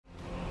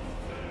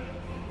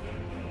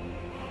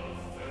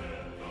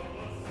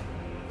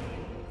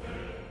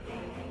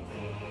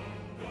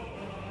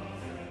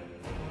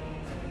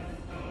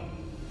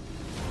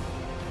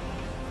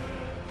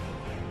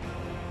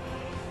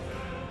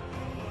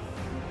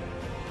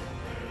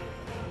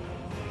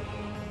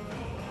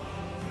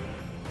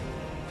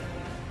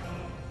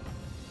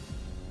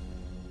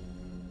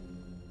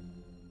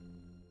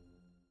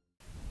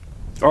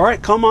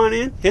Alright, come on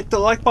in, hit the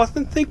like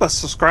button, think about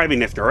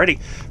subscribing if you're already.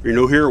 If you're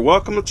new here,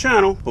 welcome to the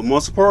channel, but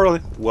most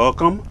importantly,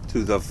 welcome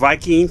to the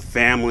Viking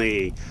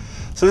family.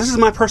 So this is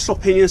my personal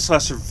opinion /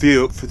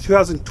 review for the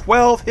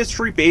 2012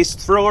 history-based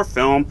thriller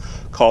film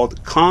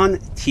called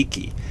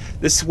Kon-Tiki.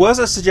 This was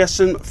a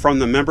suggestion from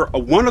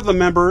one of the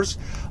members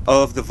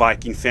of the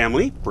Viking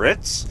family,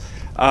 Brits.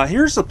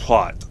 Here's the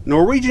plot.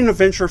 Norwegian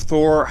adventurer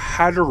Thor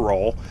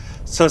Heyerdahl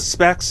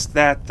suspects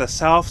that the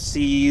South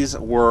Seas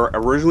were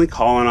originally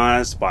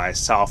colonized by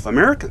South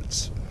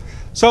Americans.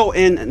 So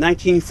in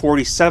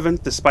 1947,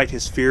 despite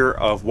his fear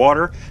of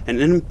water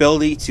and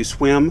inability to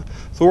swim,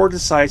 Thor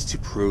decides to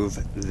prove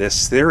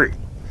this theory.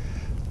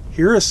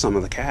 Here is some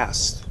of the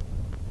cast.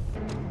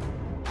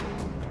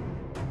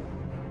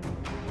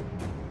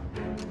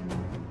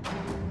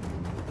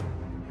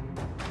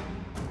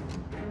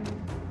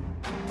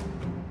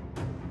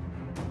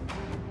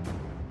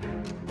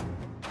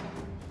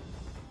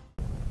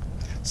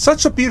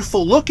 Such a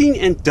beautiful looking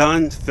and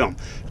done film.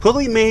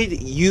 Clearly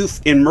made you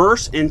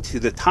immerse into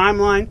the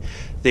timeline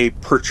they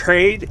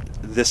portrayed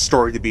this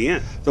story to be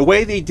in. The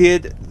way they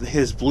did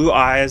his blue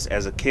eyes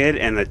as a kid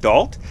and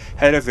adult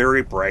had a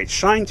very bright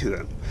shine to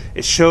them.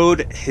 It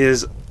showed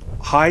his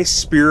high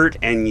spirit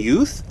and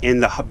youth in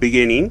the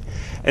beginning,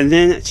 and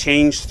then it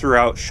changed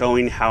throughout,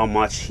 showing how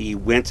much he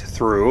went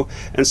through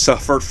and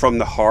suffered from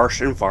the harsh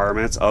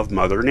environments of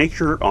Mother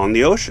Nature on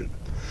the ocean.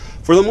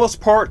 For the most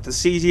part, the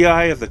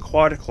CGI of the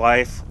aquatic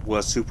life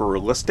was super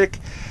realistic.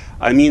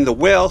 I mean, the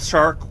whale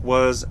shark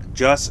was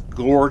just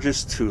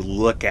gorgeous to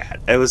look at.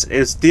 It was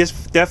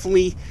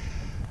definitely...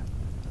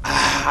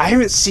 I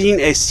haven't seen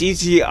a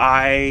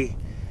CGI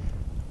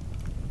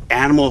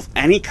animal of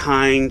any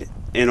kind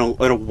in a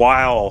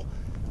while.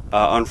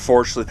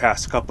 Unfortunately, the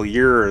past couple of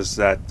years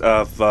that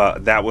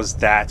was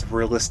that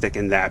realistic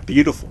and that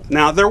beautiful.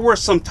 Now, there were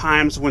some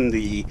times when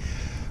the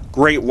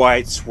great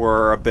whites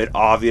were a bit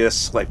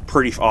obvious, like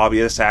pretty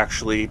obvious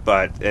actually,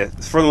 but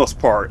for the most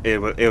part it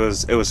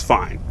was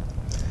fine.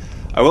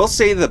 I will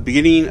say the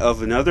beginning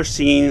of another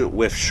scene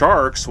with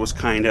sharks was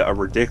kind of a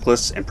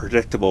ridiculous and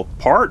predictable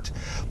part,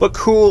 but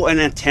cool and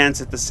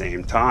intense at the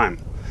same time.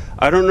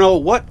 I don't know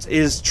what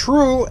is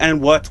true and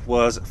what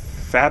was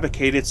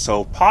fabricated,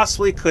 so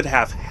possibly could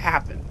have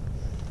happened.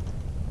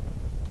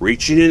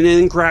 Reaching in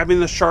and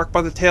grabbing the shark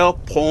by the tail,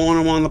 pulling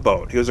him on the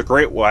boat. He was a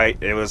great white.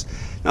 It was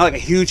not like a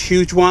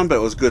huge one, but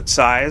it was good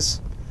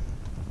size.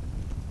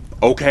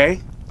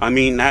 Okay, I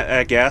mean,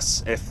 I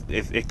guess if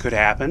it could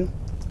happen.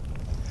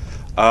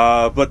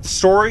 But the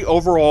story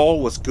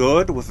overall was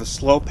good, with a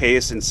slow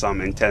pace and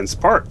some intense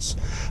parts.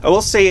 I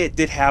will say it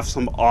did have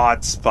some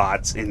odd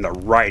spots in the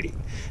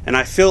writing, and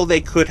I feel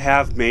they could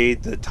have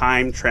made the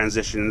time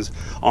transitions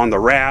on the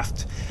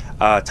raft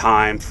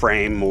time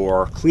frame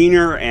more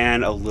cleaner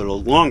and a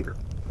little longer.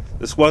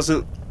 This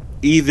wasn't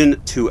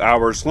even 2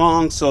 hours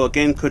long, so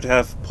again could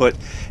have put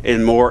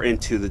in more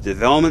into the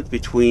development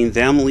between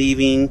them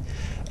leaving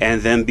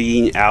and them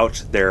being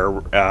out there,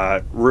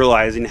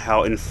 realizing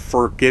how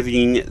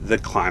unforgiving the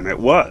climate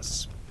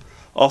was.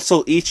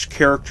 Also, each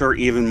character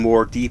even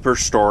more deeper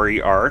story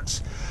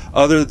arcs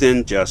other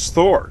than just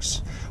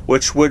Thor's,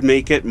 which would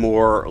make it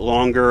more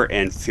longer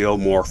and feel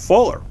more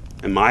fuller,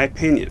 in my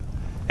opinion.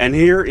 And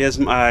here is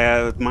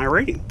my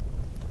rating.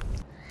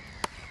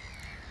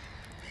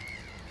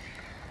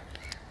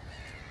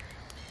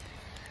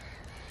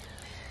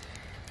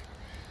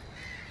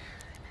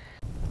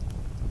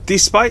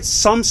 Despite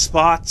some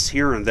spots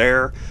here and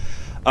there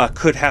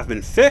could have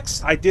been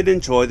fixed, I did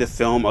enjoy the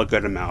film a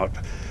good amount.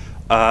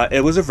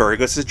 It was a very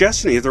good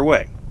suggestion either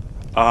way.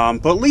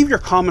 But leave your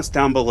comments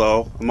down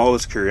below. I'm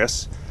always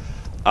curious.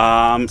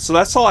 So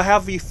that's all I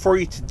have for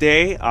you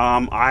today.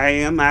 I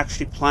am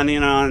actually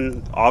planning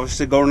on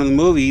obviously going to the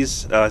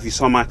movies. If you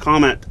saw my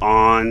comment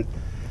on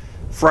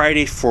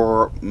Friday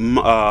for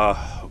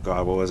oh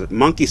God, what was it?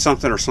 Monkey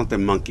something or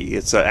something monkey.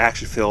 It's an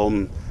action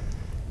film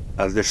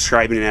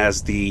describing it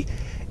as the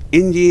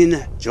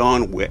Indian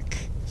John Wick.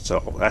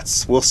 So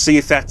we'll see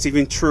if that's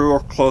even true or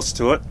close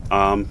to it.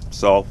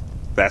 So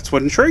that's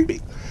what intrigued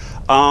me.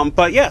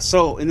 But yeah,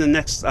 so in the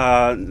next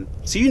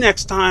see you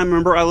next time.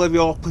 Remember, I love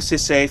you all. Please stay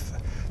safe.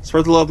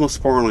 Spread the love, most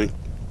importantly.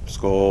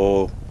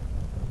 Skål.